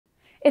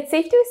It's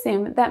safe to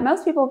assume that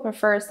most people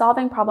prefer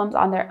solving problems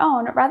on their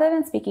own rather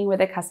than speaking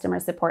with a customer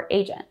support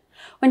agent.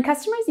 When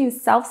customers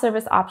use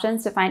self-service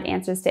options to find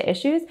answers to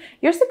issues,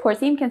 your support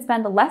team can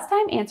spend less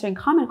time answering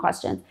common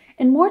questions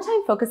and more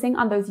time focusing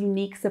on those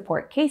unique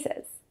support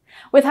cases.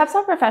 With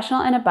HubSpot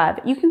Professional and above,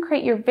 you can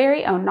create your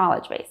very own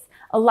knowledge base,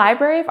 a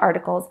library of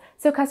articles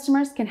so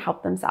customers can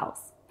help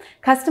themselves.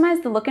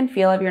 Customize the look and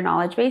feel of your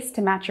knowledge base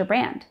to match your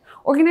brand.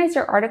 Organize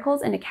your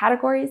articles into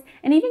categories,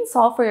 and even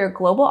solve for your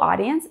global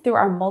audience through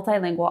our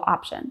multilingual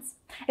options.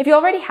 If you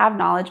already have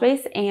knowledge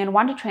base and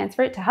want to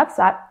transfer it to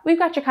HubSpot, we've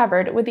got you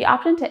covered with the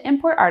option to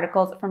import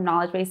articles from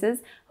knowledge bases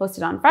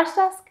hosted on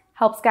Freshdesk,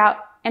 Help Scout,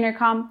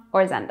 Intercom,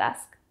 or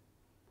Zendesk.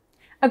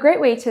 A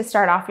great way to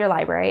start off your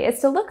library is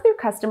to look through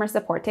customer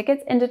support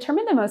tickets and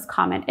determine the most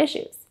common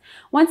issues.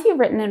 Once you've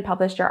written and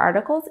published your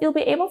articles, you'll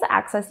be able to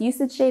access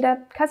usage data,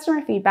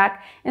 customer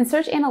feedback, and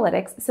search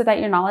analytics so that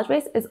your knowledge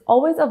base is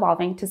always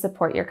evolving to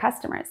support your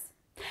customers.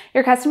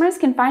 Your customers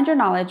can find your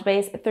knowledge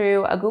base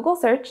through a Google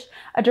search,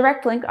 a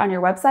direct link on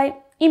your website,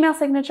 email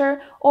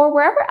signature, or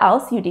wherever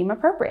else you deem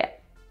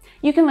appropriate.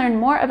 You can learn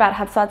more about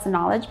HubSpot's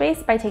knowledge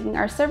base by taking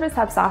our Service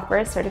Hub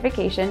software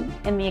certification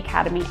in the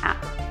Academy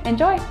app.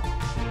 Enjoy!